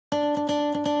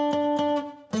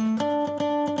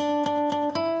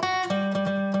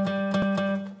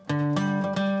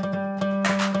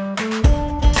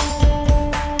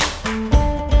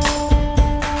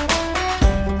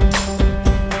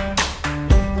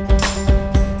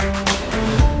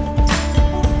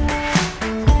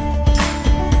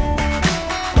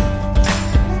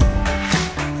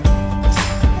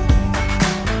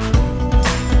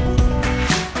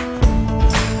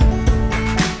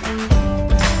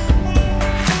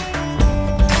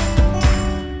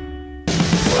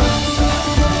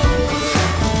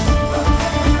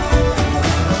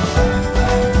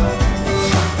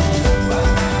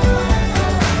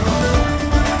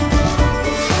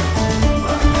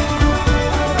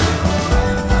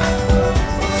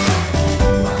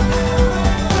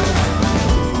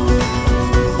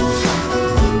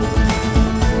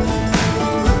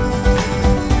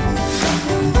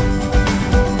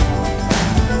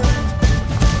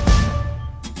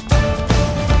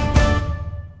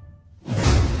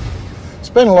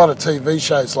been a lot of TV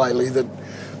shows lately that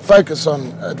focus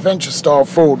on adventure-style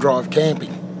four-wheel drive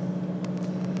camping.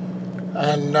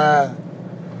 And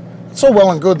it's all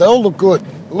well and good. They all look good.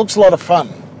 It looks a lot of fun.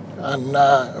 And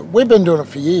we've been doing it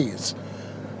for years.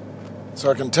 So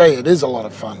I can tell you it is a lot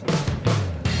of fun.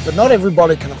 But not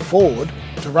everybody can afford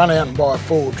to run out and buy a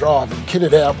four-wheel drive and kit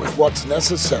it out with what's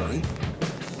necessary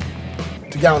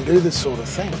to go and do this sort of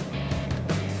thing.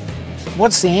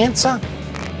 What's the answer?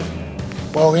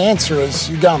 Well, the answer is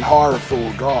you go and hire a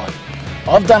four-wheel drive.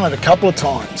 I've done it a couple of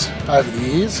times over the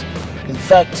years. In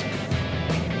fact,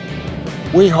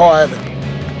 we hired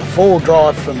a four-wheel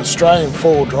drive from Australian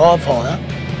Four-Wheel Drive Hire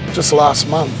just last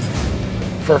month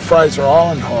for a Fraser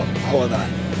Island holiday.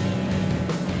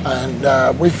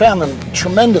 And we found them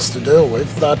tremendous to deal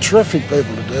with. They're terrific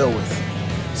people to deal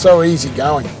with. So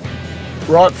easygoing.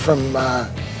 Right from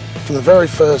the very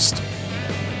first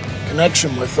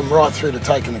connection with them right through to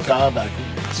taking the car back.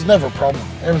 It's never a problem.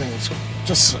 Everything was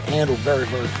just handled very,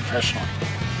 very professionally.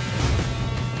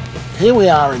 Here we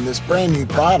are in this brand new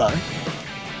Prado,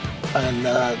 and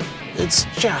it's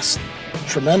just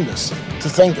tremendous to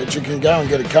think that you can go and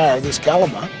get a car of this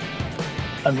calibre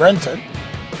and rent it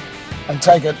and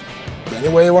take it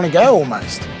anywhere you want to go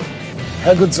almost.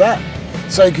 How good's that?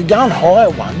 So you could go and hire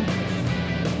one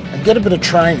and get a bit of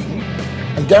training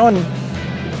and go and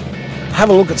have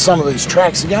a look at some of these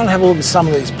tracks, and go and have a look at some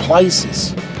of these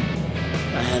places.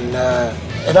 And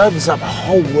it opens up a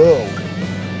whole world,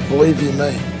 believe you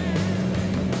me.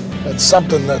 It's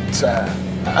something that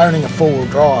owning a four-wheel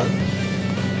drive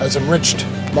has enriched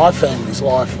my family's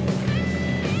life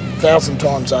 1,000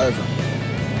 times over.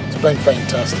 It's been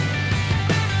fantastic.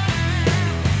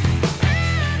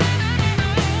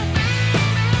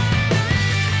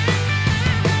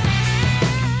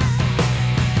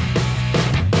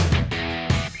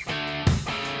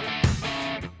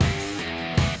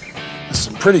 There's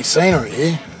some pretty scenery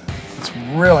here. It's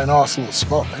a really nice little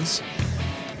spot, this.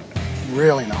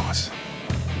 Really nice.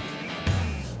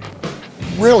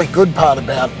 Really good part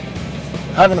about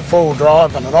having a four-wheel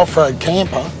drive and an off-road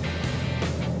camper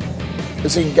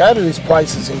is you can go to these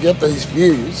places and get these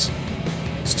views.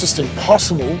 It's just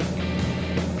impossible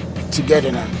to get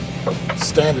in a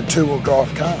standard two-wheel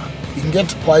drive car. You can get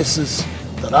to places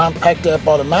that aren't packed out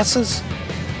by the masses,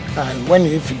 and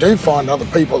if you do find other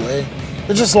people there,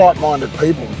 they're just like-minded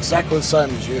people, exactly the same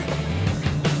as you.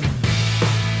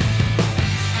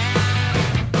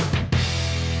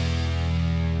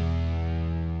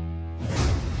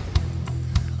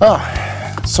 Oh,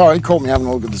 sorry, caught me having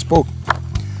a look at this book.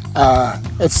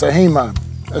 It's the HEMA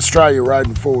Australia Road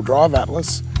and Four-Wheel Drive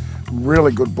Atlas.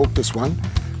 Really good book, this one.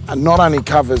 And not only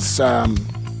covers the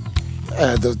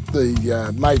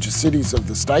major cities of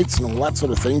the states and all that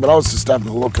sort of thing, but I was just having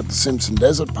a look at the Simpson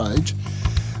Desert page,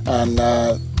 and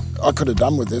I could have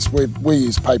done with this. We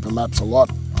use paper maps a lot.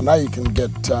 I know you can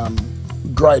get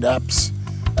great apps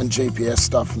and GPS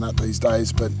stuff and that these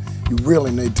days, but you really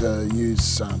need to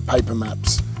use paper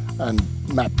maps and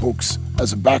map books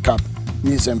as a backup.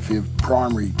 Use them for your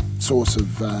primary source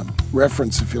of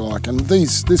reference, if you like. And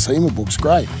this HEMA book's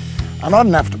great. And I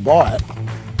didn't have to buy it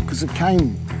because it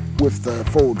came with the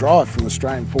four-wheel drive from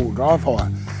Australian Four-Wheel Drive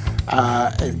Hire.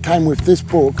 It came with this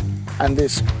book and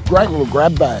this great little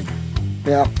grab bag.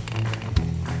 Now,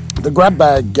 the grab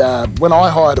bag, when I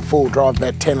hired a four-wheel drive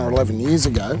about 10 or 11 years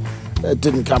ago, it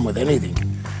didn't come with anything.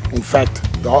 In fact,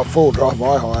 the four-wheel drive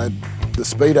I hired, the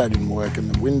speedo didn't work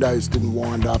and the windows didn't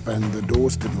wind up and the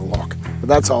doors didn't lock. But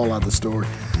that's a whole other story.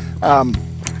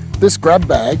 This grab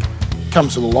bag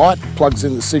comes with a light, plugs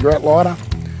in the cigarette lighter,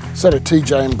 set of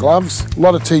TJM gloves, a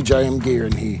lot of TJM gear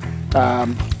in here.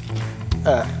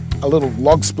 A little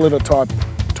log splitter type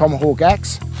tomahawk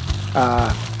axe.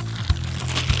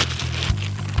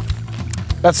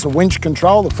 That's the winch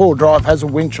control. The four-wheel drive has a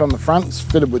winch on the front. It's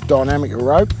fitted with dynamic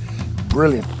rope.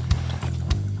 Brilliant.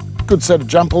 Good set of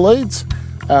jumper leads,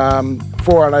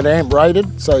 400 amp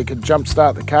rated, so you can jump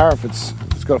start the car if it's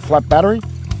got a flat battery.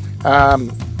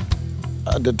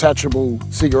 A detachable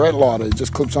cigarette lighter. It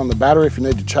just clips on the battery if you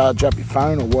need to charge up your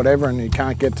phone or whatever and you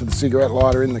can't get to the cigarette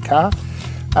lighter in the car.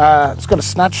 It's got a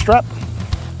snatch strap,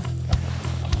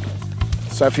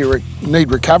 so if you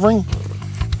need recovering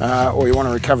or you want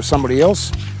to recover somebody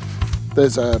else,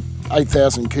 there's a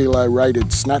 8,000 kilo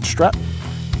rated snatch strap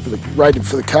rated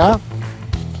for the car.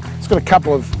 It's got a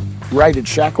couple of rated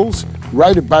shackles.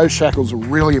 Rated bow shackles are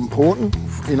really important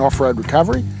in off-road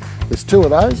recovery. There's two of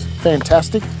those,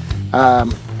 fantastic.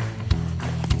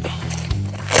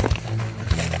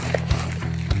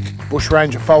 Bush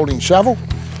Ranger folding shovel,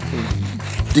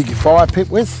 dig your fire pit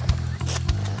with.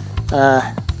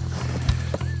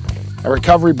 a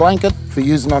recovery blanket for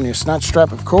using on your snatch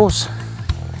strap, of course,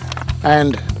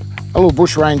 and a little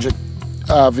Bush Ranger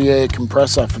RV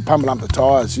compressor for pumping up the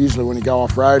tyres. Usually when you go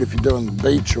off-road, if you're doing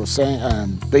beach or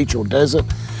beach or desert,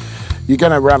 you're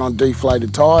going to run on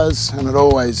deflated tyres, and it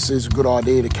always is a good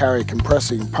idea to carry a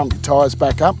compressor and pump your tyres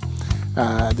back up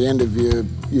at the end of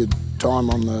your time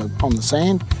on the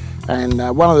sand. And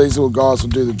one of these little guys will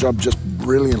do the job just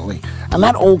brilliantly. And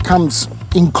that all comes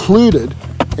included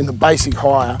in the basic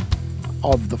hire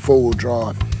of the four-wheel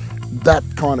drive. That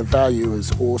kind of value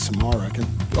is awesome, I reckon.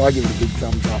 I give it a big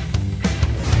thumbs up.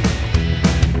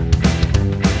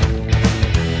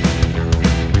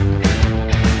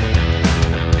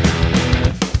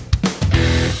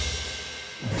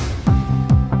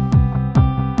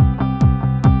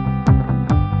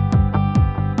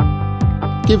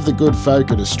 Give the good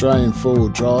folk at Australian 4-Wheel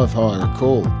Drive Hire a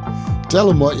call. Tell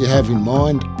them what you have in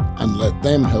mind and let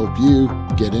them help you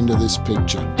get into this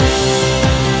picture.